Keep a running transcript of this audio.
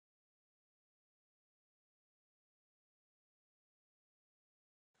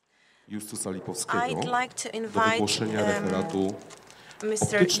Justusa Lipowskiego I'd like to do invite wygłoszenia referatu Mr.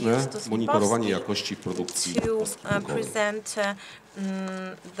 Optyczne Justus monitorowanie Lipowsky jakości produkcji to postproduktowej. present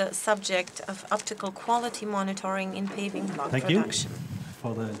the subject of optical quality monitoring in paving block Thank production. you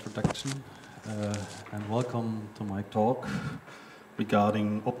for the introduction and welcome to my talk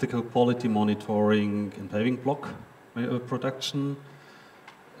regarding optical quality monitoring in paving block production.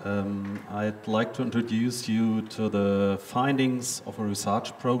 I'd like to introduce you to the findings of a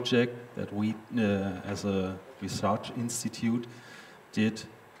research project that we, as a research institute, did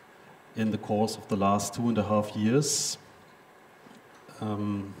in the course of the last 2.5 years.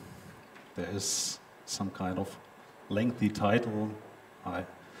 There is some kind of lengthy title, I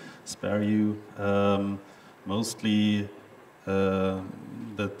spare you. Mostly the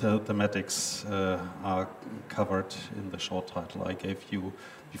thematics are covered in the short title I gave you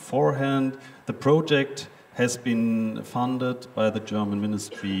beforehand. The project has been funded by the German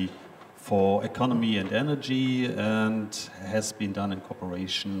Ministry for Economy and Energy and has been done in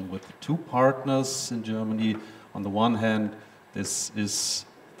cooperation with two partners in Germany. On the one hand, this is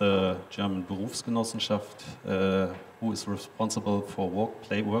the German Berufsgenossenschaft, who is responsible for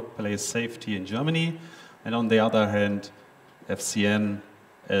workplace safety in Germany, and on the other hand, FCN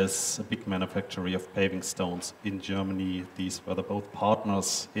as a big manufacturer of paving stones in Germany. These were the both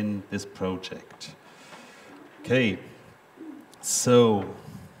partners in this project. Okay, so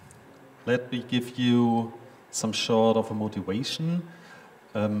let me give you some sort of a motivation.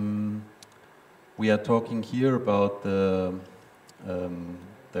 We are talking here about the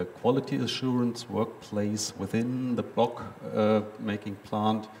quality assurance workplace within the block making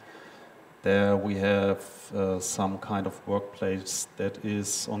plant. There we have some kind of workplace that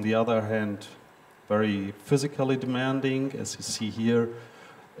is, on the other hand, very physically demanding, as you see here.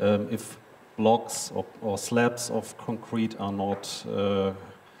 If blocks or slabs of concrete are not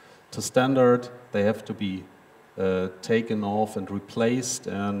to standard, they have to be taken off and replaced,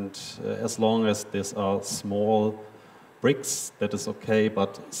 and as long as these are small bricks, that is okay,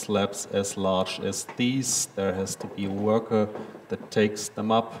 but slabs as large as these, there has to be a worker that takes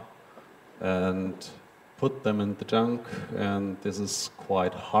them up and put them in the junk, and this is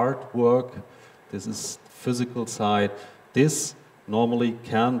quite hard work. This is the physical side. This normally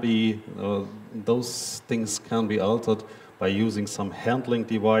can be, those things can be altered by using some handling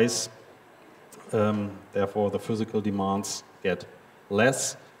device. Therefore, the physical demands get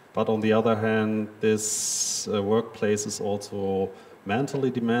less. But on the other hand, this workplace is also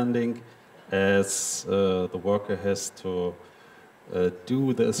mentally demanding, as the worker has to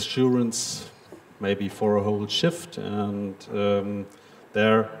do the assurance maybe for a whole shift, and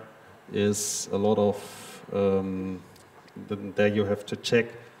there is a lot of, there you have to check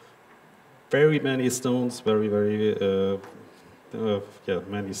very many stones, many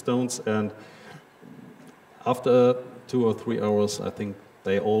stones, and after 2 or 3 hours, I think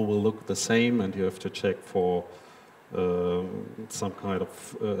they all will look the same, and you have to check for some kind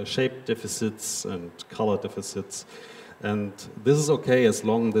of shape deficits and color deficits. And this is okay as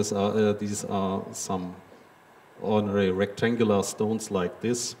long as these are some ordinary rectangular stones like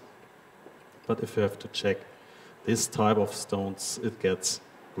this. But if you have to check this type of stones, it gets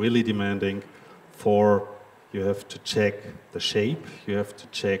really demanding. For you have to check the shape, you have to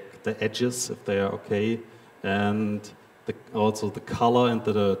check the edges if they are okay, and also the color and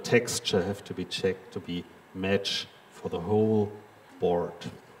the texture have to be checked to be matched for the whole board.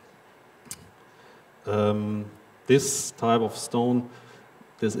 This type of stone,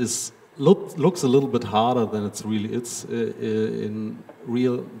 this is looks a little bit harder than it's really. It's in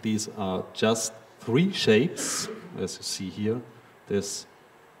real. These are just 3 shapes, as you see here. This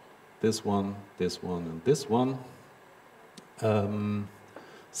one, and this one.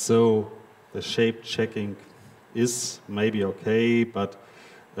 So the shape checking is maybe okay, but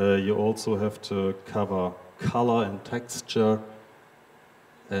you also have to cover color and texture.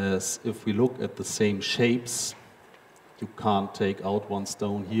 As if we look at the same shapes, you can't take out one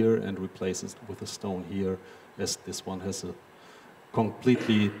stone here and replace it with a stone here, as this one has a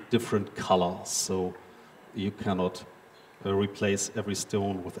completely different color, so you cannot replace every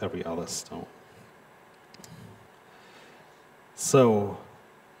stone with every other stone. So,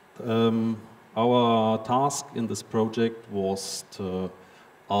 our task in this project was to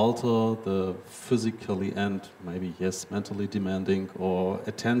alter the physically and maybe, yes, mentally demanding or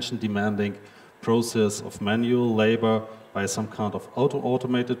attention demanding process of manual labor by some kind of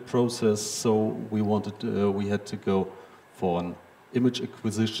automated process. So we had to go for an image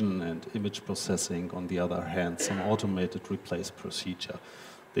acquisition and image processing, on the other hand, some automated replace procedure.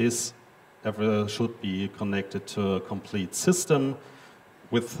 This should be connected to a complete system.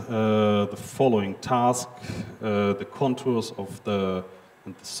 with the following task. The contours of the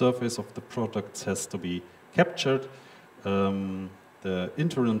surface of the products has to be captured. The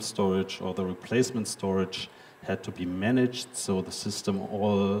interim storage or the replacement storage had to be managed, so the system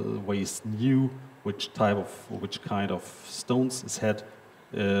always knew which kind of stones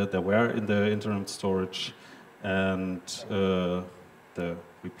there were in the interim storage, and the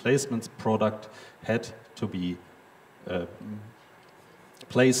replacement product had to be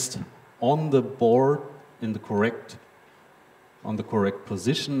placed on the board in the correct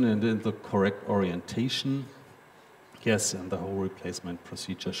position and in the correct orientation. Yes, and the whole replacement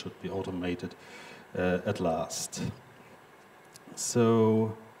procedure should be automated at last.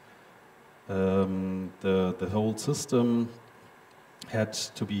 So the whole system had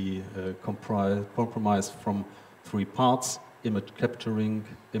to be compromised from 3 parts: image capturing,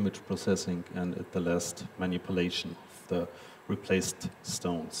 image processing, and at the last, manipulation of the replaced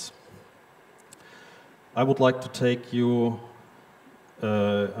stones. I would like to take you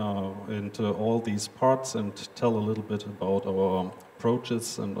into all these parts and tell a little bit about our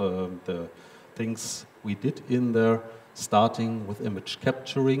approaches and the things we did in there, starting with image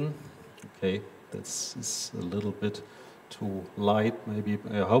capturing. Okay, this is a little bit too light, maybe.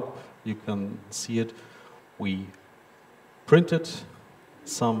 I hope you can see it. We printed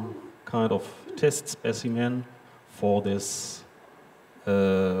some kind of test specimen for this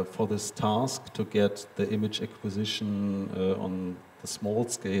task to get the image acquisition on the small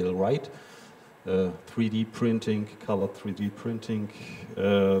scale right. 3D printing, color 3D printing.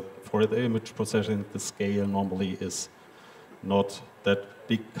 For the image processing, the scale normally is not that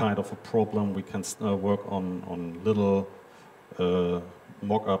big kind of a problem. We can work on little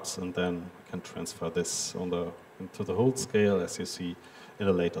mock-ups, and then we can transfer this into the whole scale, as you see in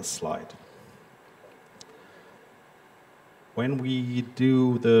a later slide. When we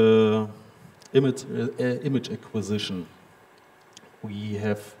do the image acquisition, we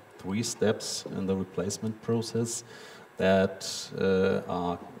have 3 steps in the replacement process that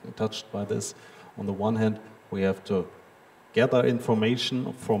are touched by this. On the one hand, we have to gather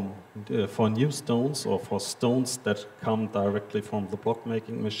information for new stones or for stones that come directly from the block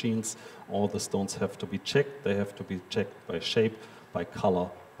making machines. All the stones have to be checked. They have to be checked by shape, by color,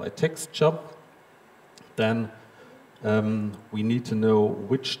 by texture. Then we need to know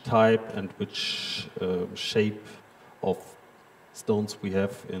which type and which shape of stones we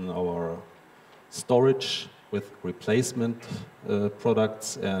have in our storage with replacement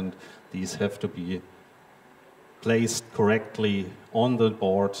products, and these have to be placed correctly on the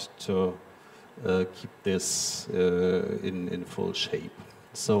board to keep this in full shape.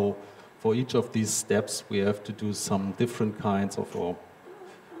 So for each of these steps we have to do some different kinds of, or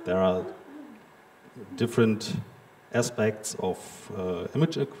there are different aspects of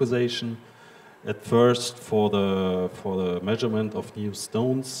image acquisition. At first, for the measurement of new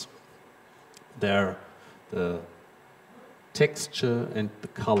stones, the texture and the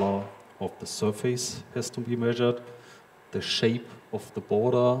color of the surface has to be measured, the shape of the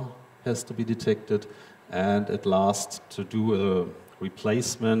border has to be detected, and at last, to do a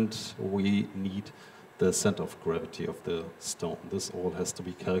replacement, we need the center of gravity of the stone. This all has to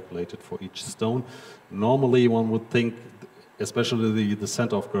be calculated for each stone. Normally, one would think, especially the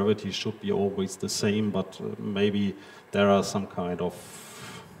center of gravity should be always the same, but maybe there are some kind of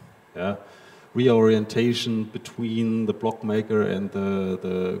reorientation between the block maker and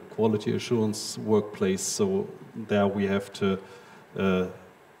the quality assurance workplace, so there we have to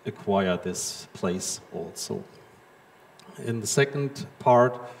acquire this place also. In the second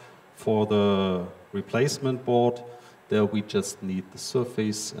part, for the replacement board, there we just need the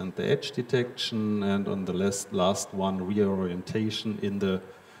surface and the edge detection, and on the last one, reorientation. In the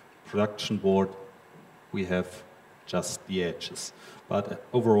production board, we have just the edges. But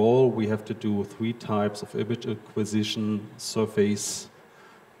overall, we have to do 3 types of image acquisition: surface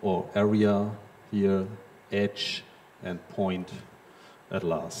or area here, edge, and point at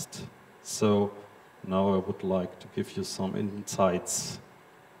last. So now I would like to give you some insights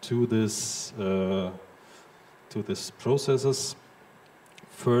to this processes.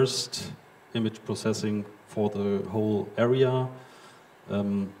 First, image processing for the whole area.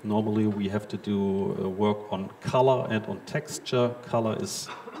 Normally we have to do work on color and on texture. Color is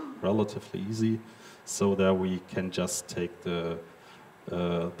relatively easy, so there we can just take the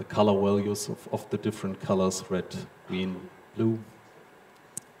color values of the different colors, red, green, blue,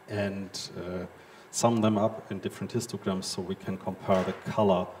 and sum them up in different histograms so we can compare the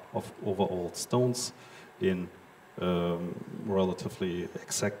color of overall stones in relatively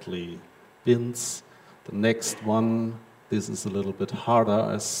exactly bins. The next one, this is a little bit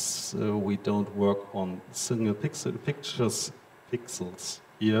harder as we don't work on single pixels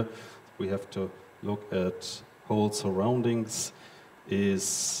here. We have to look at whole surroundings.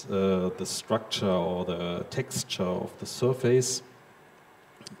 Is the structure or the texture of the surface.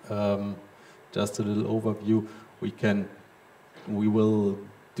 Just a little overview. We will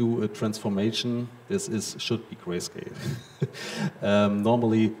do a transformation. This should be grayscale.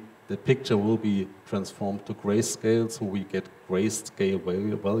 Normally, the picture will be transformed to grayscale, so we get grayscale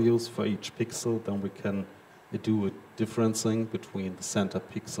values for each pixel. Then we can do a differencing between the center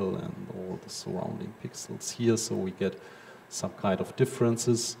pixel and all the surrounding pixels here, so we get some kind of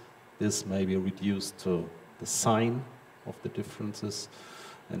differences. This may be reduced to the sign of the differences.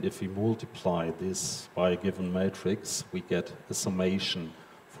 And if we multiply this by a given matrix, we get a summation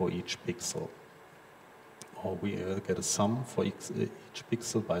for each pixel. Or we get a sum for each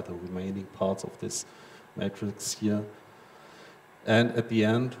pixel by the remaining parts of this matrix here. And at the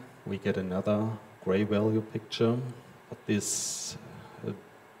end, we get another gray value picture. But this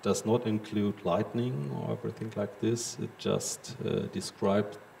does not include lightning or everything like this. It just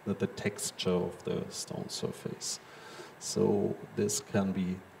describes the texture of the stone surface. So this can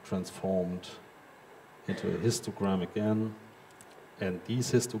be transformed into a histogram again. And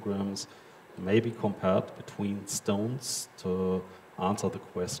these histograms may be compared between stones to answer the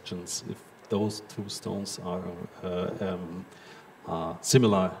questions if those two stones are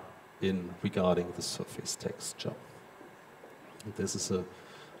similar in regarding the surface texture. This is a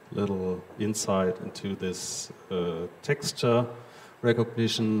little insight into this texture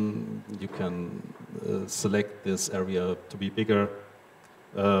recognition. You can select this area to be bigger.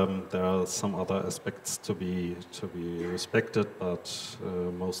 There are some other aspects to be respected, but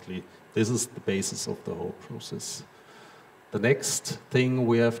mostly this is the basis of the whole process. The next thing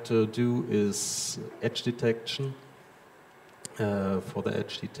we have to do is edge detection. For the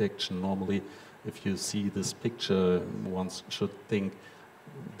edge detection, normally if you see this picture, one should think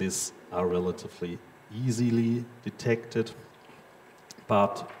these are relatively easily detected,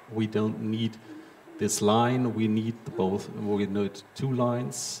 but we don't need this line. We need both. We need two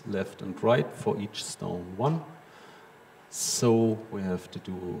lines, left and right, for each stone one. So we have to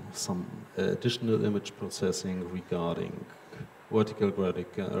do some additional image processing regarding vertical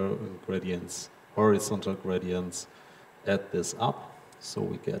gradients, horizontal gradients. Add this up, so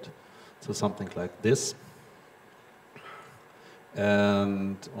we get to something like this.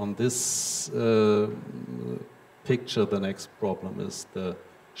 And on this picture, the next problem is the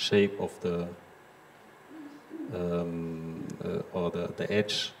shape of the the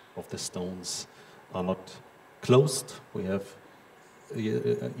edge of the stones are not closed. We have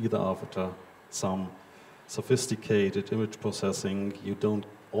either after some sophisticated image processing, you don't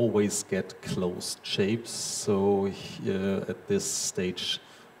always get closed shapes. So at this stage,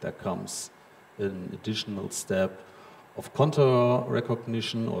 there comes an additional step of contour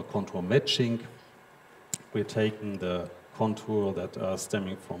recognition or contour matching. We're taking the contour that are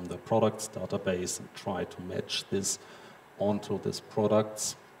stemming from the products database and try to match this onto these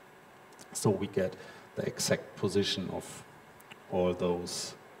products, so we get the exact position of all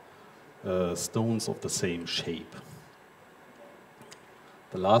those stones of the same shape.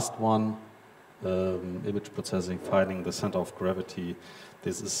 The last one, image processing, finding the center of gravity.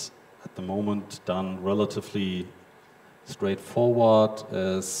 This is at the moment done relatively straightforward,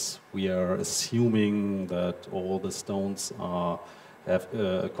 as we are assuming that all the stones have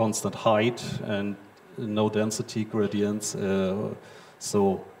a constant height and no density gradients.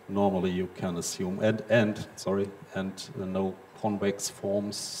 So normally you can assume and no convex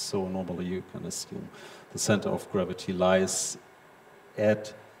forms. So normally you can assume the center of gravity lies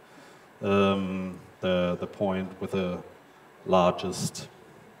at the point with the largest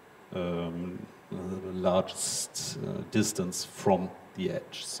distance from the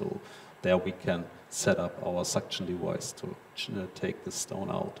edge. So there we can set up our suction device to take the stone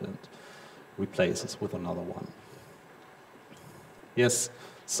out and replace it with another one. Yes,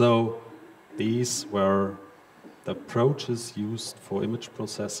 so these were the approaches used for image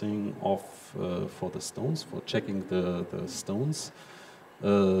processing for the stones, for checking the stones.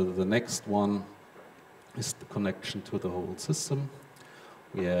 The next one is the connection to the whole system.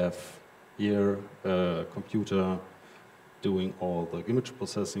 We have here a computer doing all the image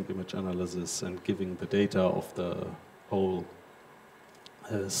processing, image analysis, and giving the data of the whole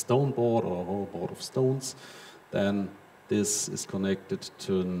stone board or whole board of stones. Then this is connected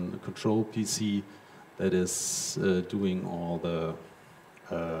to a control PC that is doing all the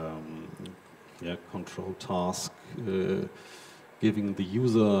control task giving the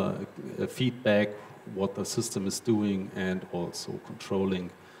user feedback what the system is doing, and also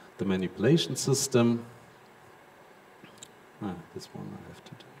controlling the manipulation system. This one I have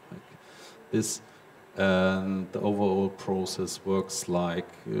to do like this. And the overall process works like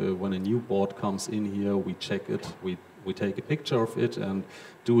when a new board comes in here, we check it, we take a picture of it and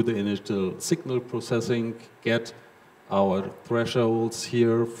do the initial signal processing, get our thresholds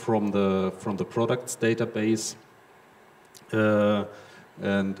here from the products database,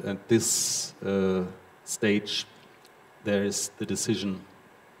 and at this stage there is the decision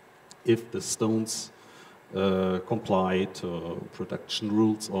if the stones comply to production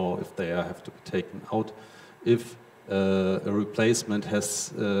rules or if they have to be taken out. If a replacement has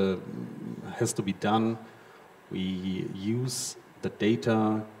to be done, we use the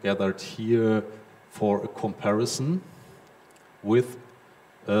data gathered here for a comparison with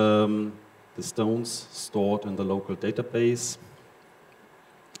the stones stored in the local database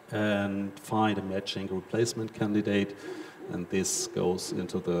and find a matching replacement candidate, and this goes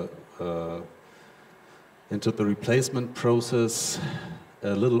into the replacement process.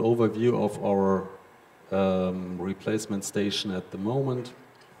 A little overview of our replacement station at the moment.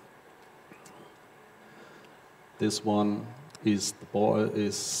 This one is the board,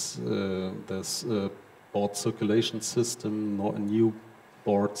 board circulation system. New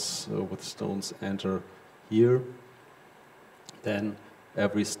boards with stones enter here. Then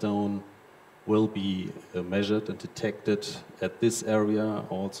every stone will be measured and detected at this area.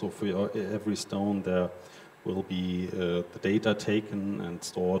 Also for every stone there will be the data taken and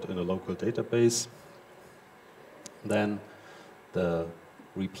stored in a local database. Then the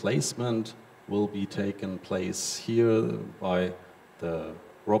replacement will be taken place here by the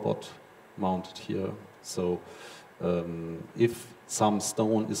robot mounted here. So if some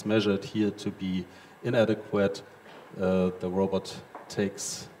stone is measured here to be inadequate, the robot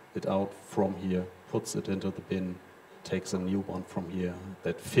takes it out from here, puts it into the bin, takes a new one from here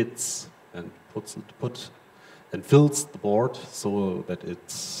that fits and fills the board so that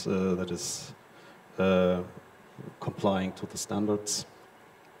it's complying to the standards.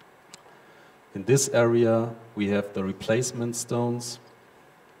 In this area we have the replacement stones.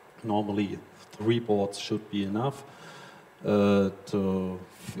 Normally 3 boards should be enough to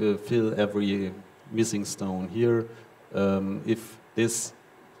fill every missing stone here. If this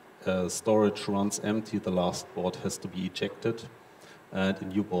storage runs empty, the last board has to be ejected and a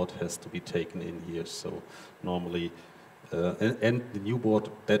new board has to be taken in here. So normally, and the new board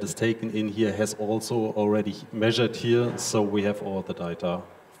that is taken in here has also already measured here, so we have all the data of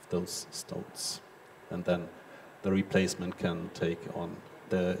those stones. And then the replacement can take on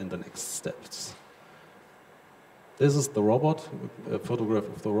in the next steps. This is the robot, a photograph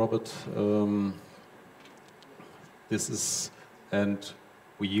of the robot. This is, and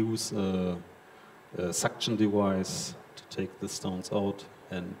we use a suction device to take the stones out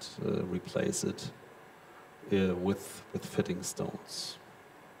and replace it with fitting stones.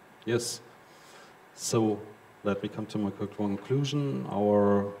 Yes, so let me come to my conclusion.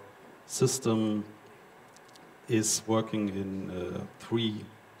 Our system is working in three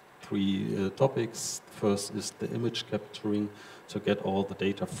topics. First is the image capturing to get all the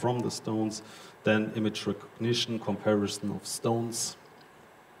data from the stones, then image recognition, comparison of stones,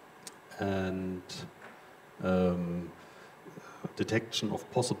 and detection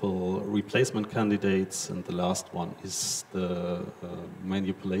of possible replacement candidates, and the last one is the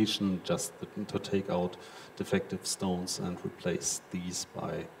manipulation, just to take out defective stones and replace these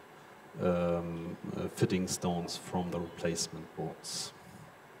by fitting stones from the replacement boards.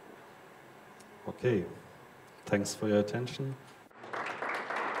 Okay, thanks for your attention.